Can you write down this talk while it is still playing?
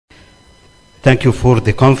Thank you for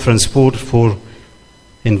the conference board for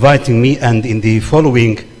inviting me, and in the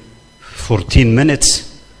following 14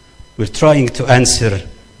 minutes, we're trying to answer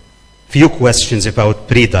few questions about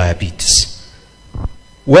prediabetes.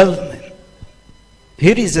 Well,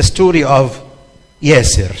 here is the story of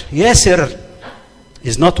Yasser. Yasser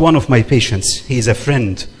is not one of my patients. He is a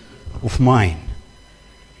friend of mine.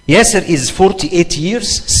 Yasser is 48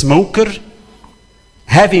 years, smoker,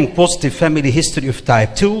 having positive family history of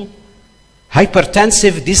type 2,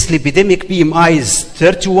 hypertensive, dyslipidemic, BMI is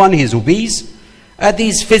 31, he is obese, and he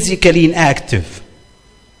is physically inactive.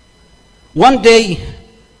 One day,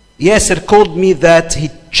 Yasser called me that he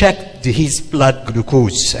checked his blood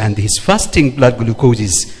glucose, and his fasting blood glucose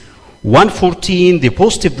is 114, the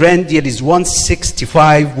postprandial is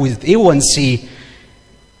 165, with A1C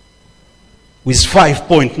with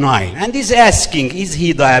 5.9. And he's asking, is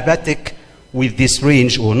he diabetic with this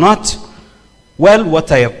range or not? Well,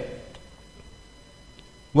 what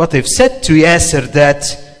I've said to Yasser that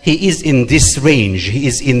he is in this range, he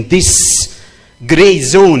is in this gray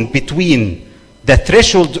zone between the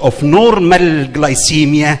threshold of normal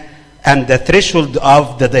glycemia and the threshold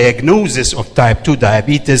of the diagnosis of type 2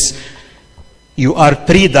 diabetes. You are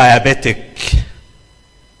pre-diabetic,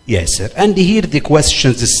 Yasser. And here the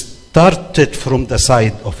questions started from the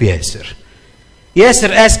side of Yasser. Yasser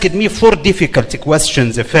asked me 4 difficult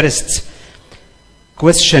questions. The first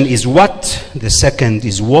question is what, the second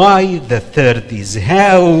is why, the third is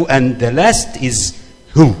how, and the last is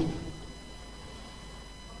who.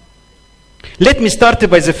 Let me start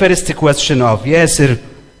by the first question of Yasser,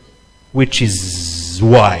 which is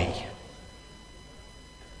why.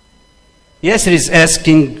 Yasser is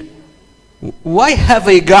asking, why have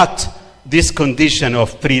I got this condition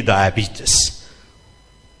of prediabetes?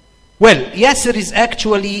 Well, Yasser is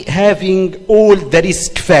actually having all the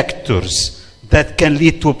risk factors that can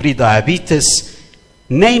lead to prediabetes,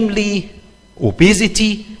 namely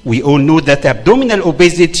obesity. We all know that abdominal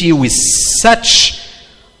obesity with such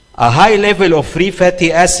a high level of free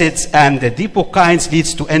fatty acids and the adipokines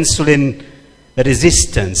leads to insulin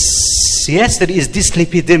resistance. Yasser is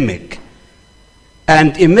dyslipidemic.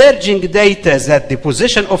 And emerging data that the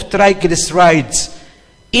position of triglycerides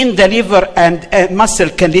in the liver and muscle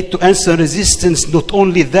can lead to insulin resistance. Not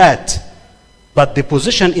only that, but the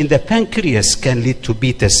position in the pancreas can lead to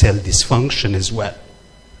beta cell dysfunction as well.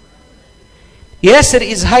 Yasser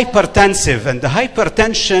is hypertensive, and the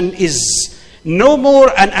hypertension is no more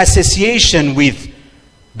an association with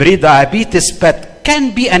prediabetes, but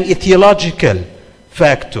can be an etiological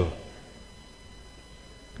factor,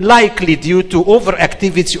 likely due to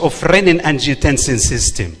overactivity of renin-angiotensin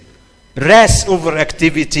system. RAS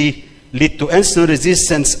overactivity lead to insulin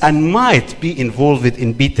resistance and might be involved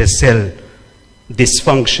in beta cell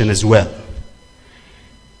dysfunction as well.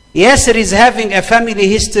 Yasser is having a family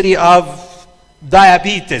history of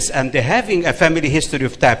diabetes, and having a family history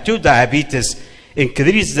of type 2 diabetes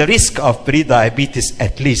increases the risk of prediabetes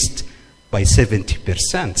at least by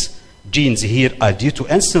 70%. Genes here are due to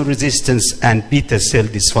insulin resistance and beta cell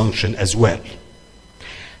dysfunction as well.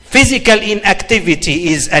 Physical inactivity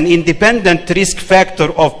is an independent risk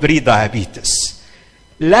factor of prediabetes.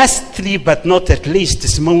 Lastly, but not at least,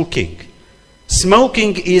 smoking.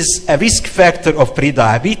 Smoking is a risk factor of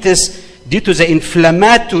prediabetes due to the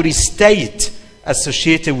inflammatory state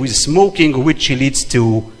associated with smoking, which leads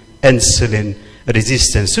to insulin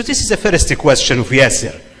resistance. So this is the first question of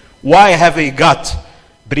Yasser. Why have I got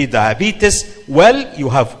prediabetes? Well, you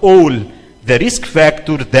have all the risk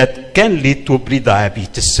factors that can lead to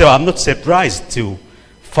prediabetes. So I'm not surprised to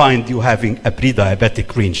find you having a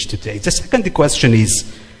prediabetic range today. The second question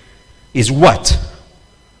is what?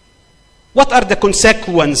 What are the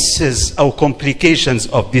consequences or complications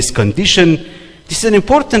of this condition? This is an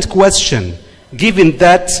important question, given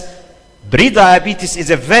that prediabetes is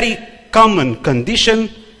a very common condition,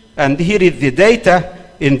 and here is the data.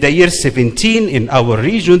 In the year 17, in our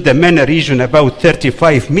region, the MENA region, about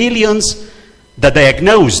 35 million, the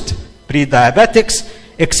diagnosed prediabetics,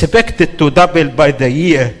 expected to double by the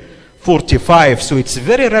year 45. So it's a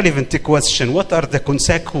very relevant question. What are the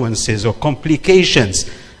consequences or complications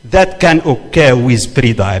that can occur with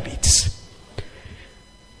prediabetes?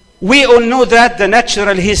 We all know that the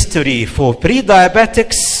natural history for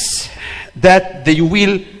prediabetics, that they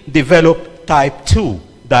will develop type 2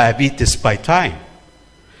 diabetes by time.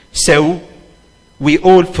 So we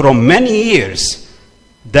all from many years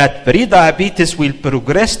that prediabetes will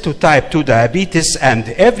progress to type 2 diabetes, and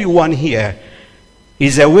everyone here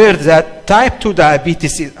is aware that type 2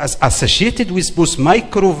 diabetes is associated with both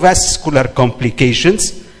microvascular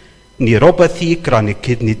complications, neuropathy, chronic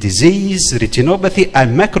kidney disease, retinopathy,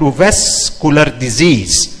 and macrovascular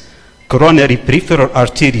disease, coronary peripheral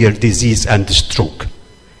arterial disease, and stroke.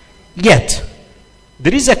 Yet,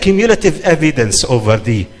 there is a cumulative evidence over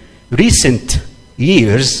the recent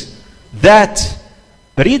years that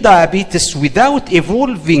prediabetes without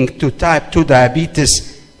evolving to type 2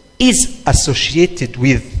 diabetes is associated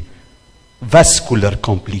with vascular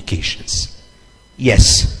complications.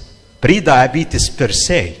 Yes, prediabetes per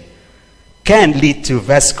se can lead to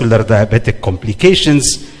vascular diabetic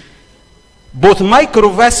complications, both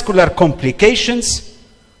microvascular complications,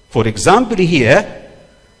 for example here,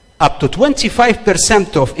 up to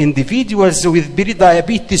 25% of individuals with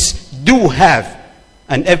prediabetes do have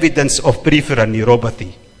an evidence of peripheral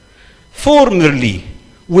neuropathy. Formerly,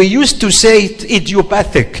 we used to say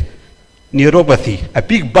idiopathic neuropathy. A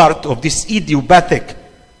big part of this idiopathic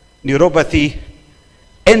neuropathy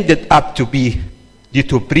ended up to be due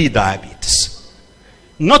to prediabetes.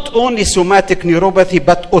 Not only somatic neuropathy,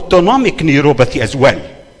 but autonomic neuropathy as well.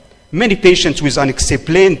 Many patients with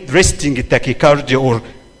unexplained resting tachycardia or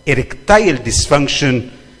erectile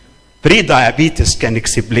dysfunction, prediabetes can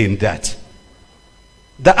explain that.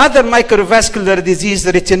 The other microvascular disease,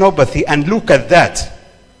 retinopathy, and look at that.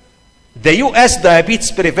 The US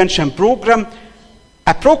Diabetes Prevention Program,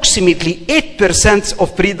 approximately 8%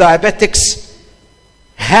 of prediabetics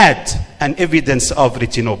had an evidence of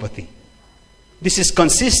retinopathy. This is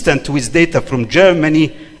consistent with data from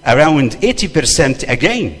Germany. Around 80%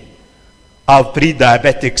 again of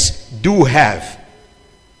prediabetics do have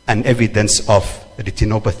an evidence of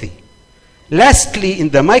retinopathy. Lastly, in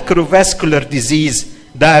the microvascular disease,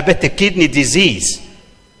 diabetic kidney disease,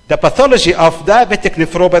 the pathology of diabetic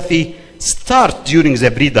nephropathy starts during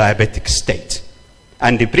the pre-diabetic state.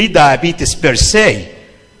 And the pre-diabetes per se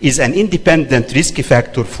is an independent risk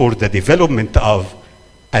factor for the development of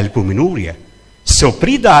albuminuria. So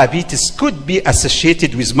pre-diabetes could be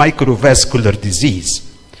associated with microvascular disease.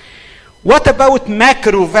 What about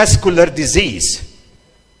macrovascular disease?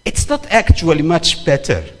 It's not actually much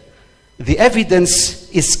better. The evidence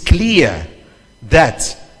is clear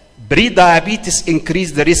that prediabetes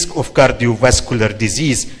increases the risk of cardiovascular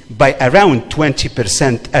disease by around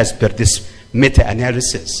 20% as per this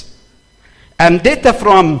meta-analysis. And data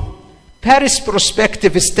from Paris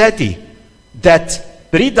prospective study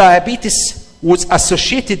that prediabetes was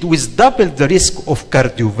associated with double the risk of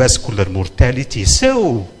cardiovascular mortality.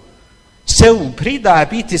 So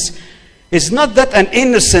prediabetes is not that an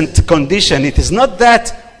innocent condition. It is not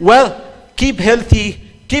that, well, keep healthy,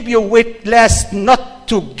 keep your weight less, not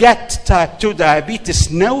to get type 2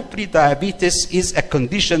 diabetes. No, prediabetes is a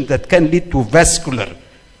condition that can lead to vascular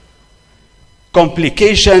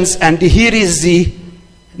complications. And here is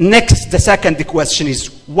the second question is,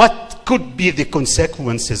 what could be the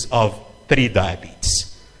consequences of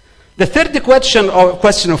prediabetes? The third question of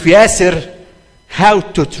Yasser, how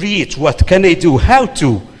to treat, what can I do, how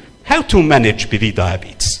to manage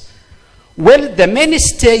prediabetes? Well, the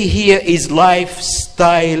mainstay here is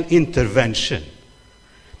lifestyle intervention.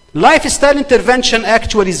 Lifestyle intervention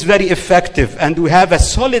actually is very effective, and we have a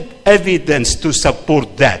solid evidence to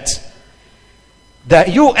support that. The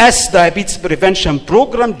US Diabetes Prevention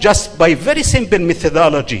Program, just by very simple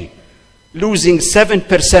methodology, losing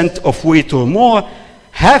 7% of weight or more,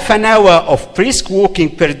 half an hour of brisk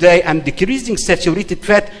walking per day, and decreasing saturated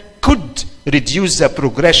fat could reduce the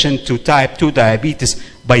progression to type 2 diabetes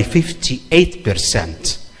by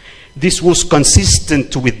 58%. This was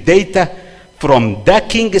consistent with data from the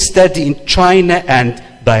King study in China and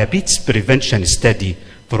diabetes prevention study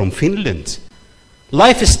from Finland.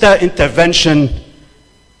 Lifestyle intervention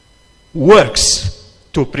works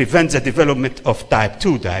to prevent the development of type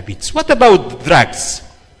 2 diabetes. What about drugs?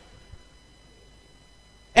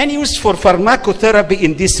 Any use for pharmacotherapy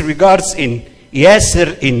in this regards in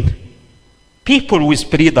Yasser in people with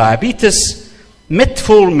prediabetes?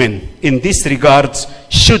 Metformin in this regards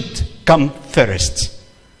should come first.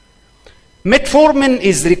 Metformin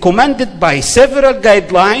is recommended by several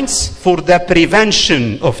guidelines for the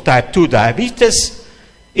prevention of type 2 diabetes.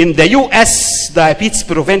 In the US Diabetes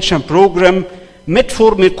Prevention Program,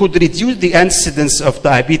 metformin could reduce the incidence of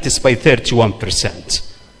diabetes by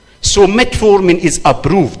 31%. So metformin is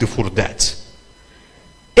approved for that.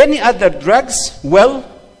 Any other drugs? Well,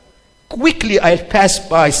 quickly I'll pass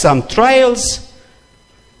by some trials.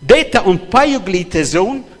 Data on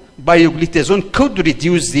pioglitazone. Pioglitazone could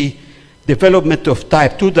reduce the development of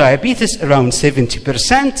type 2 diabetes around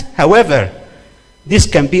 70%. However, this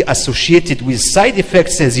can be associated with side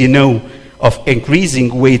effects, as you know, of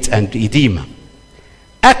increasing weight and edema.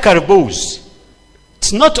 Acarbose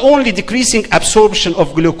It's not only decreasing absorption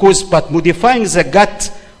of glucose, but modifying the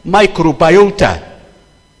gut microbiota.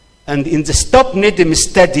 And in the Stop NIDM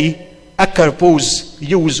study, acarbose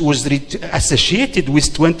use was associated with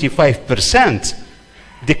 25%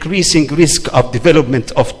 decreasing risk of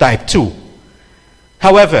development of type 2.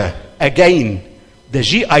 However, again, the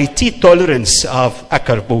GIT tolerance of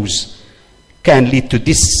acarbose can lead to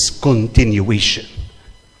discontinuation.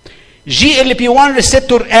 GLP-1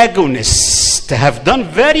 receptor agonists have done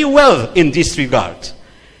very well in this regard,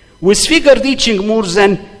 with figure reaching more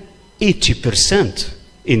than 80%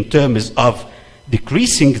 in terms of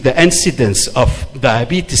decreasing the incidence of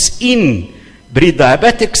diabetes in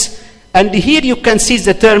pre-diabetics. And here you can see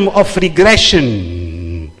the term of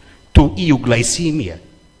regression to euglycemia.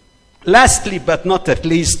 Lastly, but not at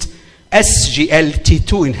least,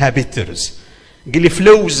 SGLT2 inhibitors,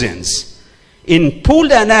 gliflozins. In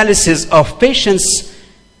pooled analysis of patients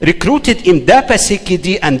recruited in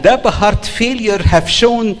DAPA-CKD and DAPA heart failure have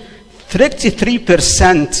shown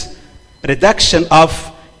 33% reduction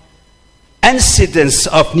of incidence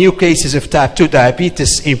of new cases of type 2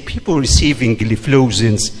 diabetes in people receiving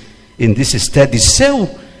gliflozins in this study. So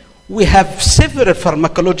we have several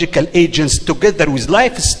pharmacological agents together with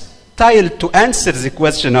lifestyle to answer the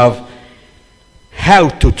question of how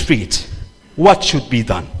to treat, what should be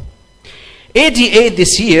done. ADA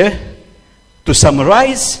this year, to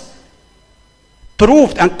summarize,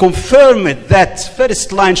 proved and confirmed that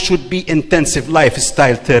first line should be intensive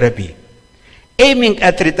lifestyle therapy, aiming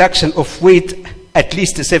at reduction of weight at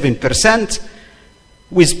least 7%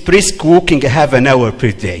 with brisk walking half an hour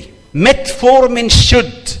per day. Metformin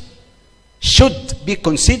should be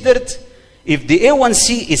considered if the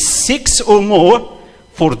A1C is 6 or more,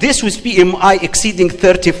 for this with BMI exceeding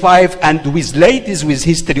 35 and with ladies with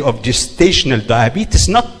history of gestational diabetes,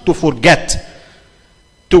 not to forget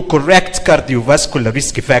to correct cardiovascular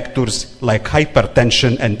risk factors like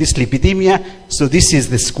hypertension and dyslipidemia. So this is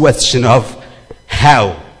this question of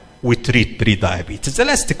how we treat prediabetes. The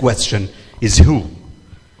last question is who?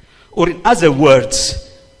 Or in other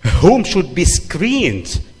words, whom should be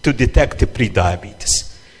screened to detect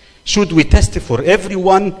prediabetes? Should we test for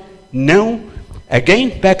everyone? No.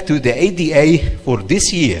 Again, back to the ADA for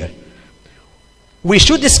this year. We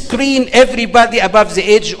should screen everybody above the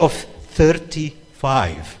age of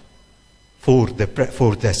 35 for the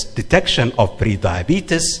detection of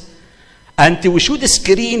prediabetes. And we should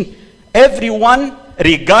screen everyone,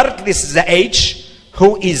 regardless the age,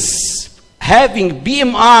 who is having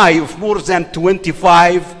BMI of more than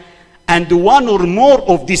 25 and one or more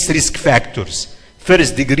of these risk factors.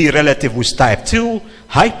 First degree relative with type 2,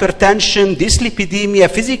 hypertension,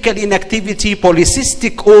 dyslipidemia, physical inactivity,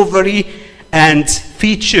 polycystic ovary, and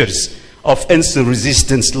features of insulin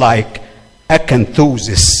resistance like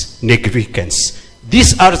acanthosis nigricans.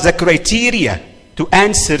 These are the criteria to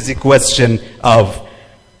answer the question of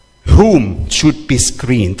whom should be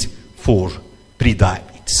screened for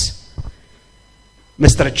prediabetes.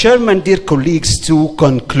 Mr. Chairman, dear colleagues, to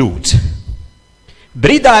conclude,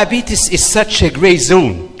 prediabetes is such a gray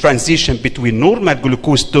zone transition between normal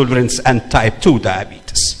glucose tolerance and type 2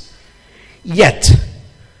 diabetes. Yet,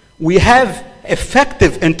 we have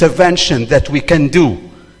effective intervention that we can do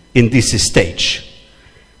in this stage.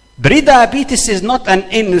 Prediabetes is not an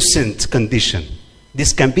innocent condition.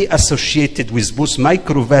 This can be associated with both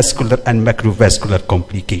microvascular and macrovascular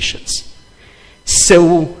complications.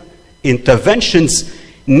 So, interventions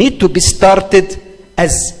need to be started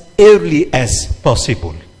as early as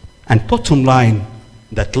possible. And bottom line,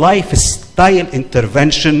 that lifestyle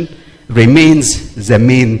intervention remains the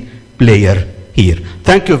main player here.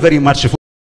 Thank you very much.